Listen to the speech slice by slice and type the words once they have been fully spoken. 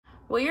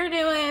We are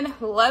doing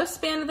low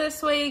spend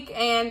this week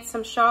and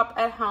some shop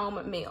at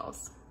home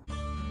meals.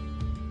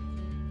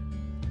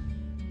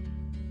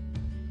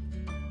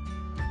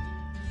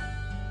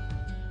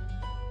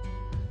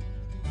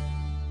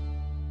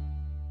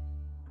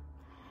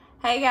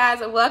 Hey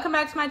guys, welcome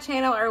back to my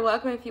channel, or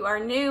welcome if you are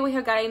new. We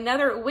have got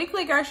another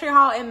weekly grocery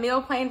haul and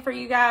meal plan for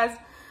you guys,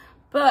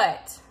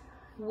 but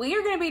we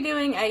are going to be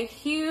doing a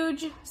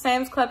huge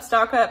Sam's Club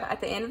stock up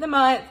at the end of the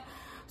month.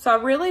 So I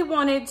really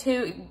wanted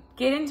to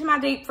get into my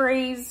deep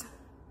freeze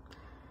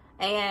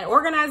and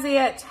organize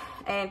it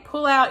and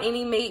pull out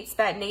any meats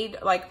that need,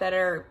 like, that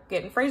are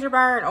getting freezer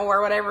burn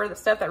or whatever, the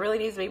stuff that really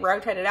needs to be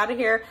rotated out of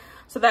here.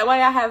 So that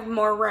way I have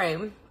more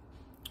room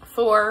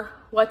for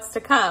what's to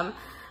come.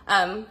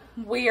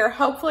 We are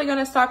hopefully going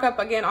to stock up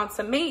again on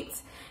some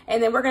meats,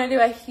 and then we're going to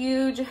do a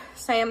huge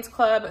Sam's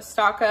Club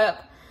stock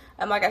up,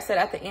 like I said,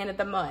 at the end of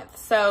the month.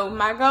 So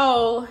my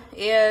goal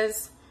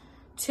is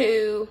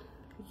to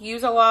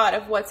use a lot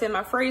of what's in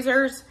my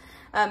freezers,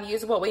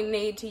 use what we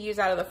need to use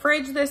out of the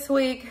fridge this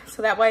week,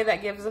 so that way that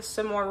gives us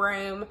some more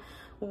room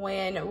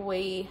when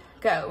we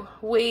go.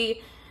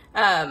 We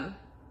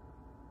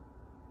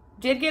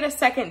did get a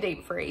second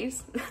deep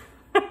freeze.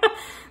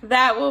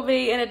 That will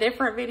be in a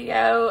different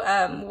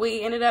video.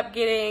 We ended up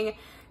getting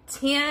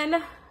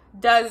 10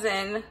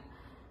 dozen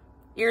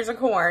ears of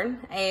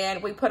corn,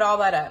 and we put all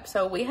that up.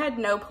 So we had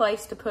no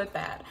place to put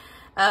that.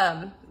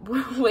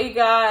 We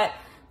got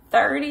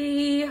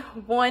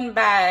 31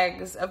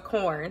 bags of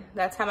corn.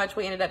 That's how much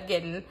we ended up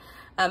getting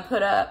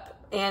put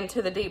up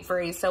into the deep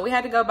freeze. So we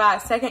had to go buy a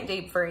second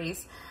deep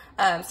freeze.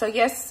 So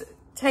yes,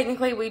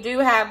 technically we do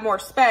have more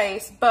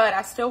space, but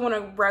I still want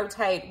to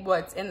rotate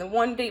what's in the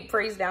one deep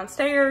freeze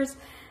downstairs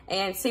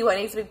and see what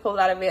needs to be pulled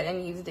out of it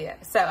and used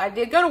it. So I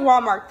did go to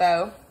Walmart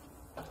though.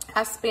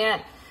 I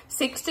spent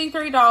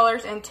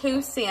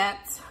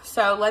 $63.02.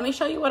 So let me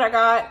show you what I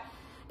got,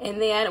 and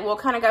then we'll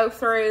kind of go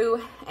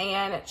through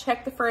and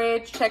check the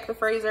fridge, check the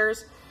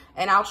freezers,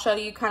 and I'll show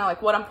you kind of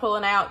like what I'm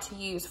pulling out to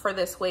use for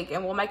this week,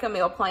 and we'll make a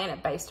meal plan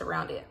based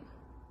around it.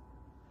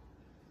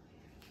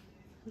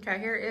 Okay,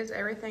 here is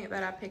everything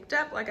that I picked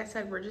up. Like I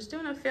said, we're just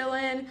doing a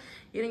fill-in,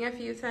 getting a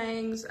few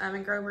things,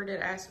 and Grover did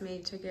ask me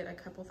to get a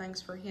couple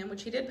things for him,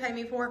 which he did pay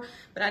me for,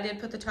 but I did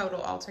put the total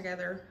all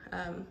together,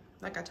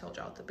 like I told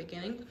y'all at the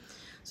beginning.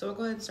 So we'll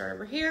go ahead and start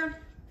over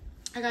here.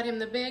 I got him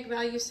the big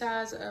value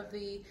size of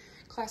the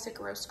classic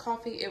roast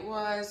coffee. It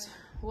was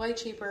way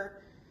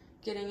cheaper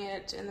getting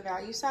it in the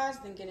value size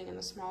than getting in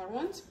the smaller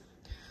ones.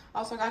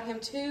 Also got him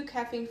 2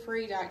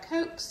 caffeine-free Diet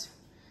Cokes,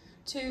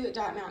 2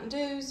 Diet Mountain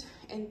Dews,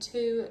 and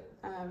 2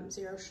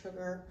 zero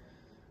sugar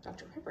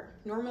Dr. Pepper.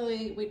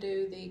 Normally we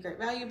do the Great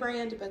Value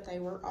brand, but they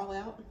were all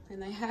out,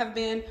 and they have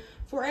been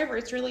forever.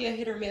 It's really a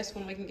hit or miss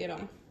when we can get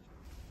them.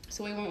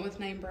 So we went with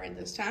name brand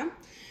this time.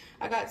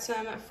 I got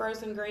some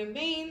frozen green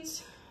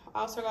beans.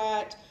 Also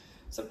got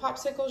some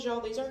popsicles, y'all.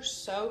 These are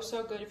so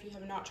good if you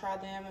have not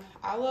tried them.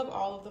 I love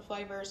all of the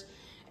flavors,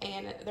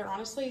 and they're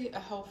honestly a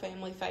whole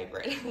family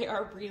favorite. They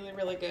are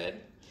really good.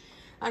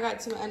 I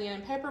got some onion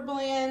and pepper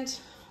blend.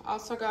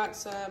 Also got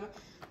some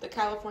the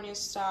California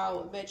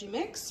style veggie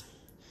mix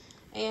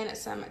and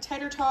some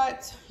tater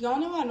tots. Y'all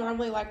know I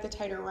normally like the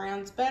tater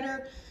rounds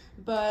better,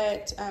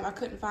 but I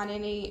couldn't find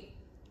any.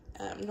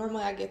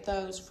 Normally I get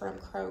those from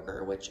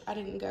Kroger, which I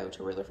didn't go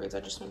to Ruler Foods. I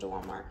just went to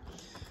Walmart.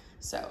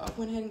 So I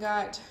went ahead and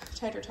got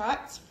tater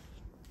tots.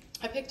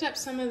 I picked up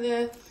some of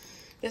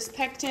this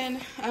pectin.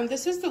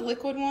 This is the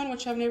liquid one,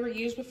 which I've never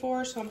used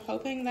before, so I'm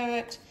hoping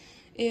that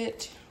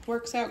it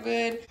works out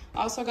good.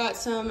 Also got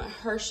some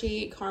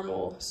Hershey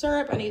caramel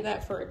syrup. I need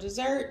that for a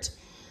dessert.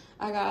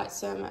 I got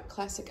some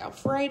classic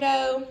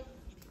Alfredo.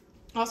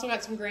 Also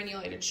got some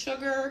granulated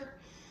sugar,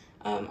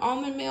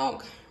 almond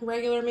milk,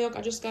 regular milk.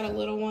 I just got a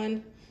little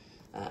one.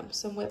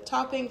 Some whipped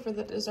topping for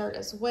the dessert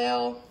as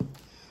well.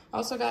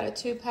 Also got a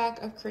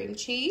 2-pack of cream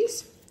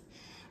cheese.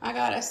 I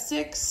got a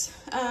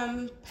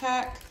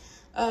 6-pack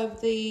of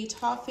the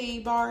toffee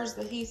bars,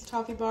 the Heath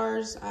toffee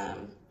bars. I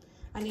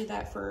need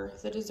that for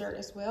the dessert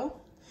as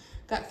well.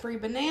 Got 3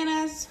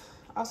 bananas.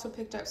 Also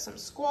picked up some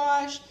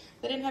squash.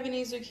 They didn't have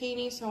any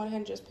zucchini, so I went ahead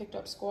and just picked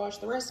up squash.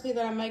 The recipe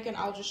that I'm making,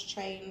 I'll just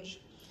change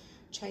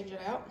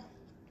it out.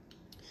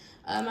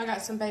 I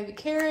got some baby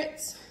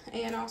carrots,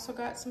 and also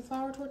got some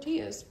flour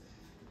tortillas.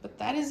 But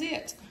that is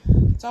it.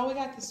 That's all we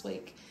got this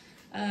week.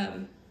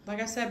 Like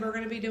I said, we're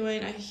going to be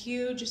doing a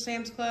huge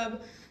Sam's Club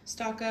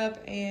stock up,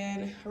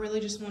 and I really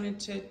just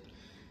wanted to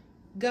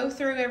go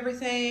through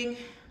everything,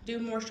 do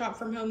more shop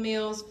from home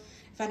meals.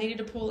 If I needed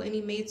to pull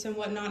any meats and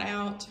whatnot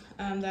out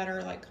that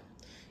are, like,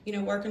 you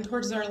know, working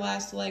towards our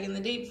last leg in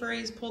the deep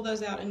freeze, pull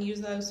those out and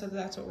use those. So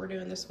that's what we're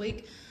doing this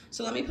week.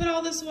 So let me put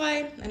all this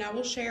away, and I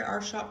will share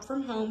our shop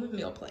from home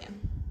meal plan.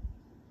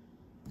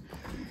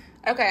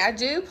 Okay, I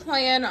do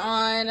plan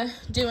on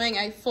doing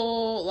a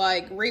full,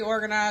 like,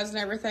 reorganize and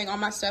everything on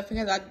my stuff,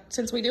 because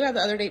since we do have the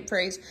other deep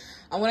freeze,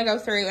 I want to go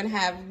through and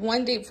have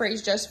one deep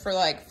freeze just for,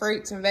 like,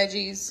 fruits and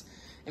veggies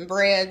and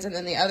breads, and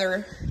then the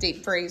other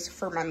deep freeze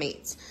for my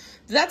meats.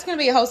 That's going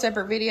to be a whole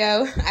separate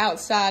video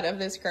outside of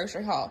this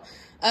grocery haul.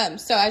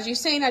 So as you've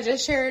seen, I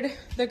just shared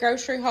the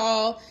grocery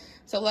haul.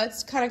 So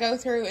let's kind of go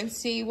through and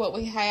see what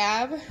we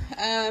have.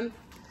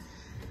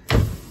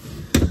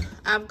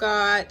 I've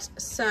got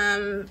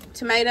some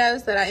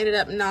tomatoes that I ended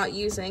up not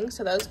using,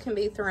 so those can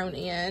be thrown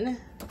in.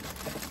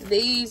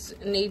 These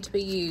need to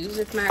be used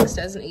if Max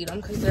doesn't eat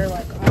them because they're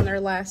like on their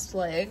last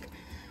leg.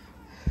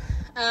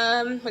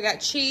 We got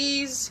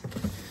cheese.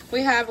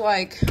 We have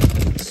like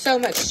so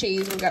much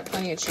cheese. We've got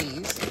plenty of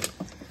cheese.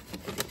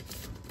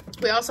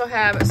 We also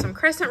have some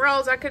crescent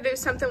rolls I could do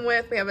something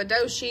with. We have a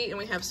dough sheet and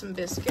we have some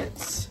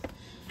biscuits.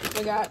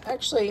 We got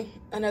actually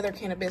another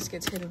can of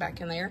biscuits hidden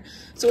back in there.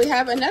 So we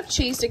have enough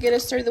cheese to get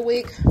us through the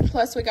week.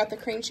 Plus we got the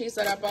cream cheese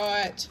that I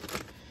bought.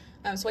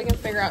 So we can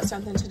figure out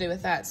something to do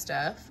with that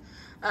stuff.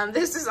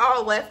 This is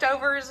all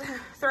leftovers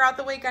throughout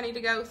the week. I need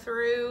to go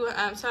through.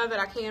 Some of it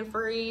I can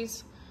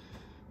freeze.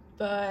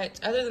 But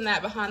other than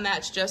that, behind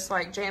that's just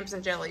like jams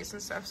and jellies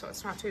and stuff. So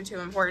it's not too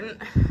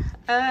important.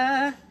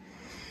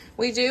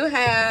 We do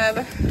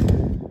have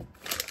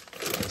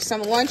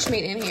some lunch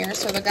meat in here,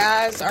 so the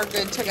guys are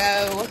good to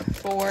go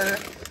for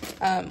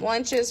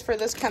lunches for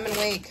this coming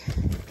week.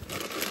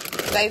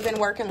 They've been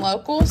working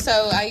local,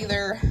 so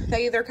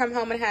they either come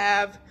home and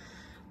have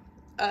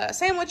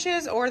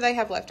sandwiches or they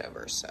have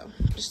leftovers, so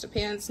it just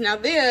depends. Now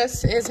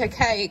this is a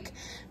cake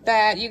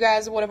that you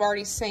guys would have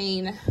already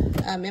seen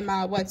in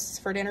my what's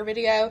for dinner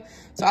video,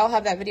 so I'll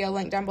have that video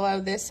linked down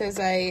below. This is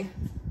I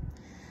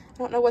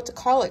don't know what to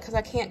call it because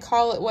I can't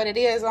call it what it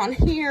is on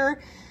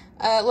here.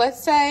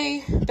 Let's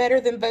say better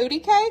than booty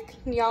cake.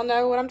 Y'all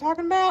know what I'm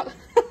talking about.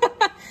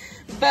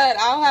 But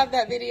I'll have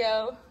that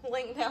video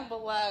linked down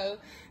below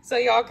so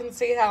y'all can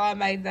see how I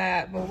made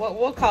that. But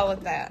we'll call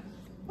it that.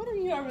 What are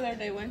you over there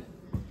doing?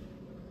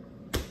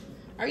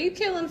 Are you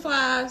killing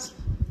flies?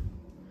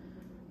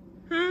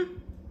 Are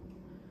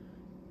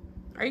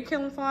you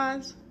killing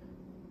flies?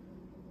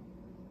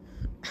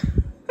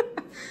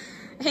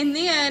 And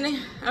then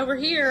over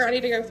here, I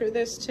need to go through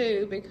this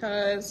too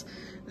because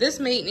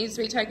this meat needs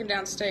to be taken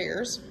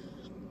downstairs.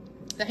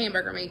 The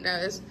hamburger meat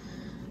does,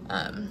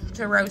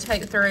 to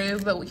rotate through.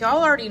 But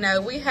y'all already know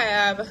we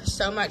have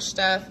so much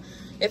stuff.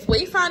 If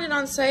we find it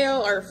on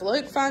sale or if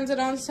Luke finds it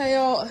on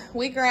sale,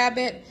 we grab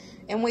it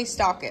and we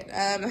stock it.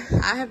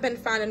 I have been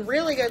finding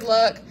really good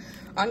luck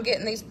on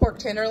getting these pork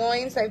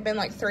tenderloins. They've been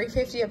like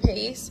 $3.50 a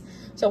piece.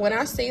 So when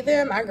I see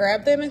them, I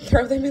grab them and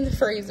throw them in the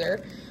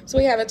freezer. So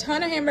we have a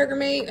ton of hamburger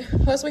meat,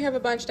 plus we have a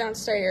bunch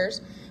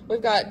downstairs.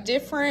 We've got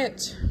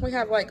we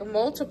have like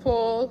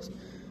multiple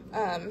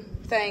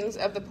things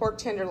of the pork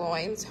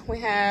tenderloins. We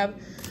have,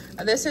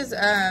 this is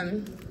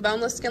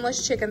boneless,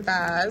 skinless chicken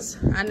thighs.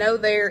 I know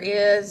there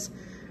is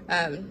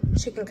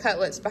chicken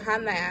cutlets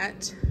behind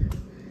that.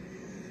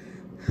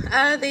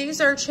 These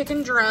are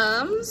chicken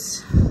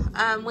drums.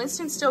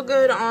 Winston's still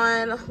good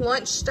on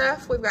lunch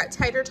stuff. We've got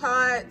tater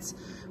tots.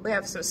 We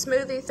have some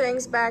smoothie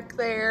things back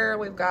there.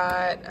 We've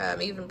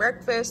got even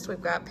breakfast. We've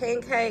got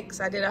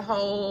pancakes. I did a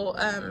whole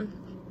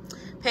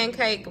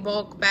pancake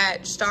bulk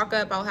batch stock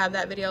up. I'll have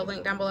that video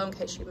linked down below in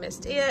case you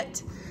missed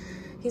it.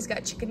 He's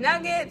got chicken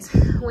nuggets.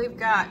 We've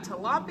got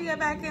tilapia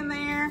back in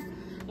there.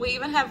 We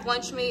even have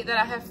lunch meat that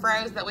I have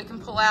froze that we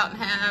can pull out and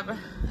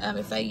have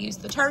if they use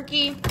the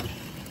turkey.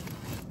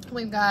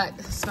 We've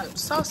got smoked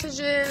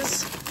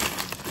sausages.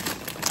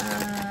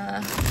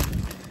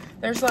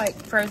 There's like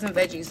frozen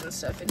veggies and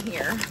stuff in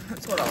here.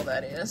 That's what all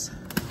that is.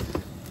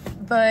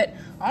 But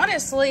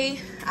honestly,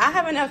 I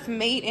have enough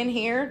meat in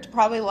here to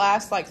probably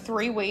last like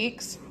 3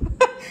 weeks.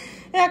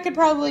 And I could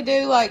probably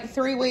do like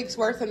 3 weeks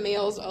worth of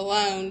meals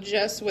alone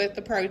just with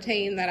the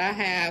protein that I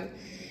have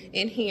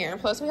in here.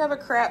 Plus we have a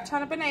crap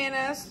ton of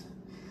bananas.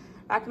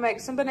 I can make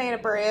some banana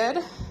bread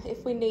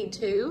if we need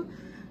to.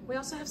 We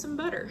also have some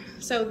butter.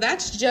 So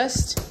that's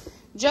just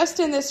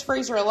in this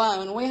freezer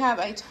alone. We have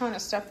a ton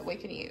of stuff that we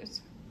can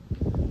use.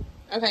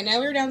 Okay, now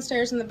we're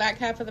downstairs in the back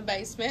half of the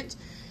basement.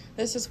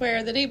 This is where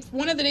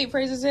one of the deep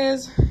freezers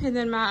is, and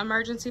then my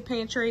emergency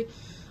pantry.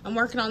 I'm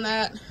working on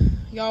that.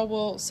 Y'all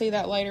will see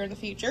that later in the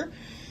future.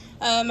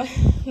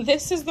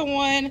 This is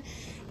the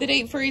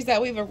deep freeze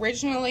that we've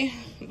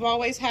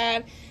always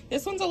had.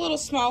 This one's a little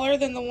smaller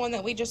than the one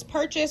that we just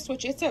purchased,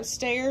 which it's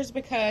upstairs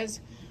because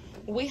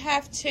we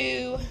have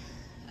to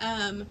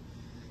have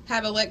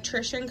an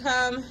electrician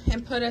come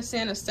and put us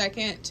in a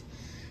second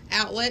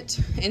outlet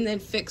and then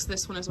fix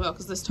this one as well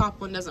because this top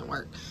one doesn't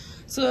work.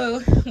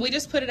 So we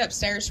just put it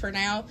upstairs for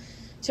now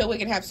till we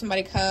can have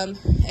somebody come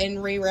and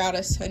reroute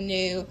us a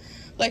new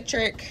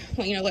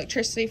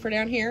electricity for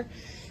down here,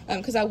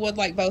 because I would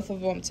like both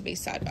of them to be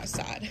side by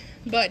side.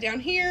 But down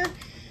here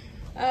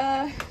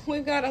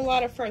we've got a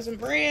lot of frozen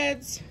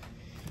breads.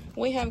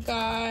 We have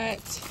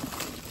got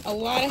a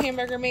lot of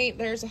hamburger meat.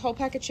 There's a whole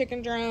pack of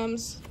chicken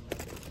drums.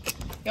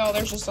 Y'all,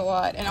 there's just a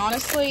lot. And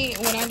honestly,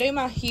 when I do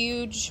my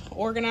huge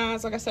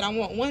organize, like I said, I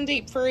want one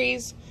deep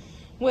freeze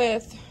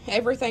with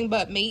everything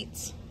but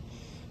meats.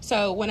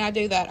 So when I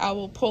do that, I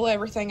will pull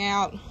everything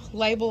out,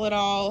 label it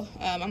all.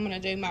 I'm going to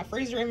do my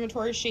freezer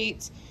inventory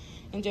sheets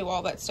and do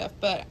all that stuff.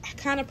 But I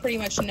kind of pretty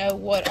much know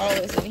what all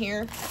is in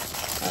here,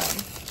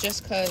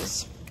 just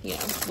because,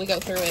 we go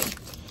through it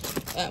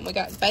We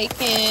got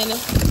bacon,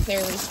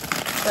 there's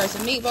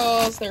frozen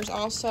meatballs, there's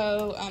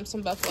also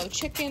some buffalo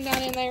chicken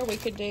down in there. We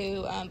could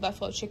do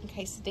buffalo chicken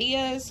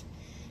quesadillas.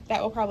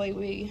 That will probably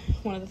be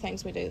one of the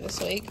things we do this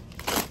week,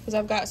 because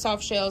I've got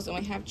soft shells and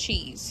we have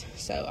cheese,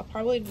 so I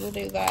probably will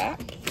do that.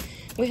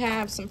 We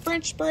have some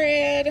French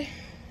bread.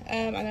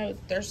 I know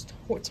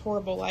it's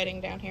horrible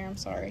lighting down here, I'm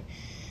sorry.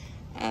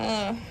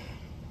 I'm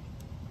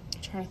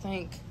trying to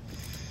think.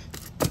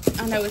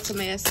 I know it's a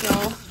mess,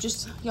 y'all.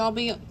 Y'all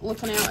be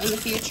looking out in the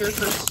future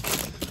for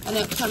an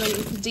upcoming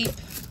deep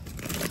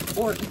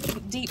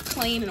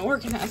clean and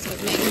organized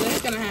with me.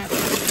 That's gonna happen.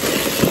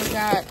 We've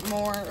got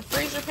more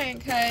freezer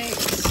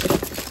pancakes.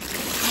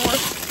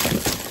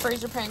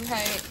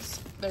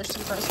 There's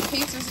some frozen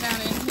pizzas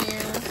down in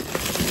here.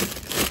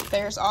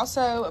 There's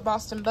also a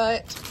Boston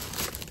butt.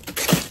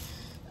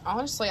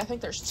 Honestly, I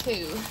think there's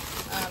 2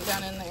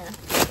 down in there.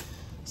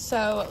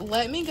 So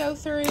let me go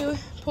through,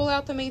 pull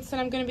out the meats that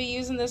I'm going to be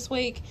using this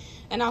week,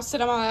 and I'll set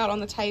them all out on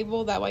the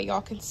table. That way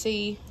y'all can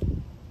see.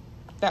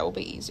 That will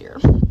be easier.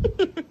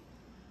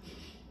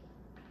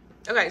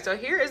 Okay, so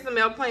here is the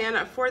meal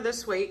plan for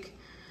this week.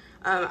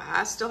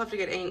 I still have to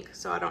get ink,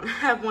 so I don't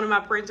have one of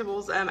my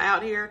printables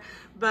out here.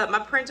 But my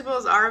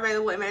printables are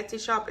available at my Etsy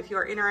shop if you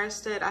are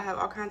interested. I have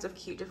all kinds of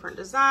cute different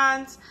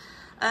designs.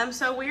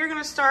 So we are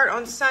going to start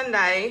on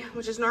Sunday,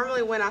 which is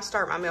normally when I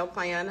start my meal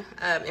plan.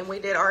 And we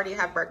did already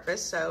have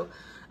breakfast. So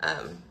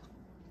I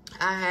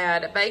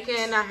had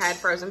bacon, I had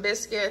frozen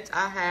biscuits,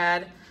 I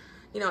had,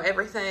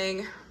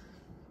 everything.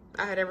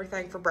 I had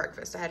everything for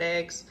breakfast. I had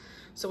eggs.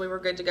 So we were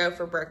good to go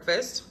for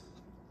breakfast.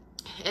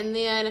 And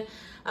then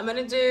I'm going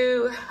to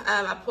do,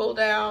 I pulled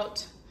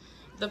out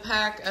the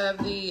pack of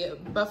the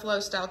buffalo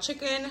style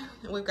chicken.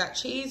 We've got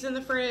cheese in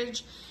the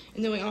fridge.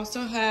 And then we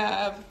also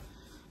have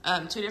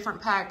 2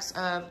 different packs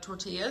of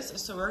tortillas.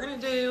 So we're gonna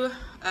do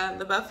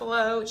the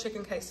buffalo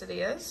chicken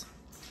quesadillas.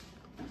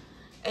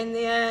 And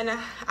then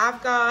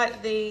I've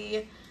got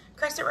the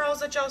crescent rolls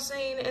that y'all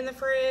seen in the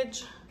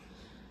fridge.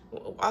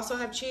 Also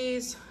have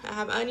cheese. I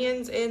have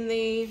onions in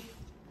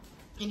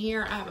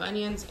here. I have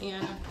onions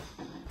and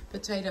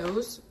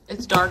potatoes.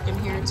 It's dark in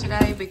here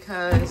today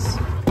because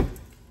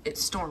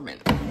it's storming.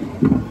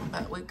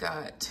 But we've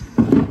got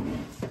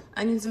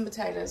onions and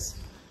potatoes.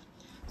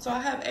 So I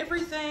have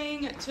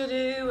everything to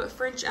do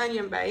French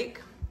onion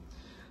bake.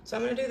 So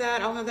I'm gonna do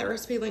that. I'll have that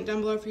recipe linked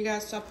down below for you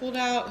guys. So I pulled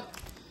out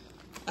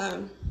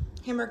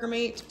hamburger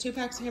meat, 2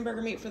 packs of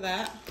hamburger meat for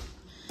that.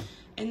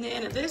 And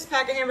then this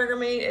pack of hamburger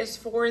meat is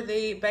for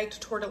the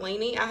baked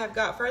tortellini. I have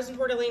got frozen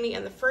tortellini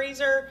in the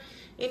freezer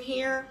in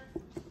here.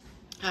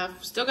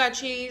 I've still got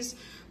cheese.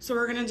 So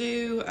we're gonna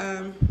do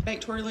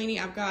baked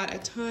tortellini. I've got a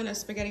ton of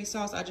spaghetti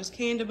sauce. I just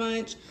canned a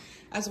bunch,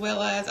 as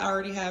well as I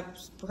already have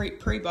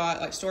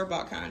pre-bought, like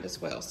store-bought kind as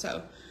well.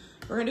 So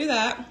we're gonna do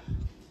that.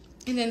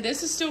 And then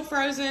this is still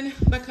frozen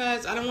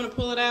because I don't wanna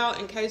pull it out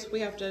in case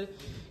we have to,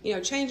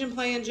 change in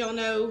plans. Y'all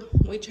know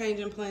we change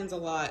in plans a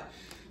lot.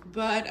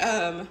 But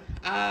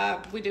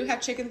we do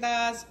have chicken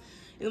thighs,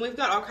 and then we've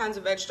got all kinds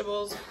of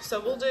vegetables. So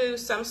we'll do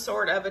some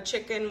sort of a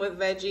chicken with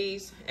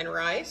veggies and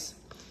rice.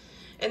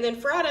 And then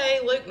Friday,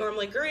 Luke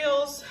normally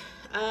grills.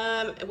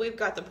 We've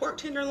got the pork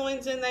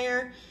tenderloins in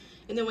there.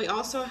 And then we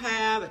also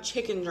have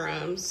chicken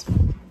drums.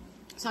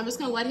 So I'm just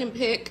gonna let him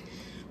pick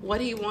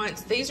what he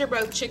wants. These are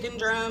both chicken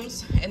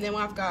drums. And then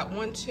I've got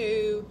 1,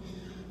 2,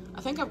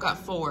 I think I've got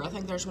 4. I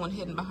think there's one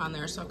hidden behind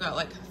there. So I've got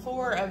like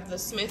 4 of the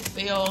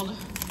Smithfield.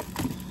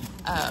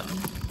 Let's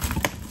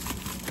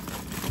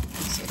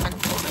see if I can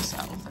pull this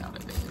out without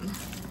it being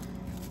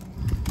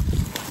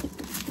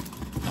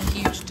a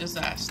huge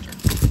disaster.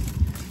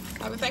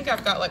 I think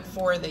I've got like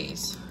 4 of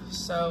these.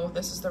 So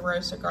this is the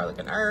roasted garlic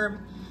and herb.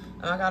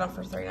 I got them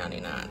for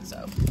 $3.99.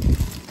 So,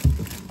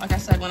 like I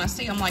said, when I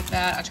see them like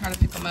that, I try to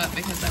pick them up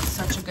because that's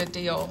such a good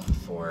deal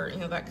for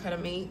that cut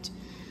of meat.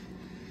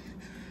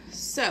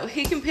 So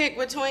he can pick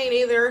between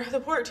either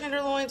the pork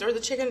tenderloins or the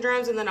chicken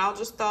drums, and then I'll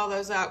just thaw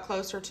those out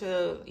closer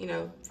to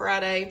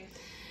Friday.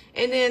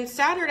 And then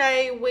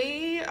Saturday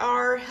we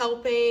are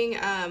helping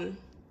Aunt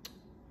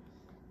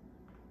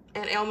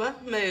Elma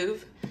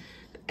move,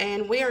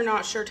 and we are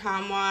not sure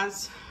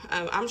time-wise.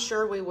 I'm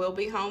sure we will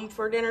be home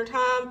for dinner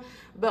time,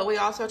 but we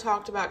also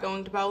talked about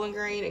going to Bowling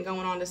Green and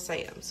going on to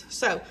Sam's.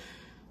 So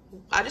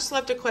I just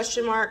left a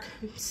question mark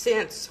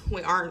since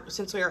we are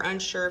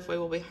unsure if we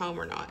will be home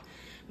or not.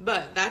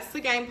 But that's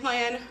the game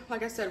plan.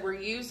 Like I said, we're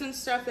using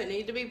stuff that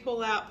need to be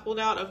pulled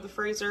out of the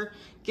freezer,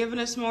 giving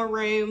us more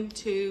room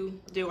to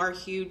do our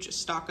huge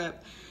stock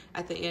up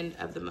at the end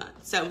of the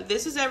month. So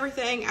this is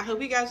everything. I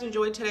hope you guys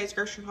enjoyed today's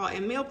grocery haul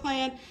and meal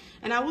plan,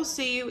 and I will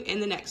see you in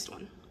the next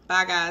one.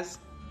 Bye, guys.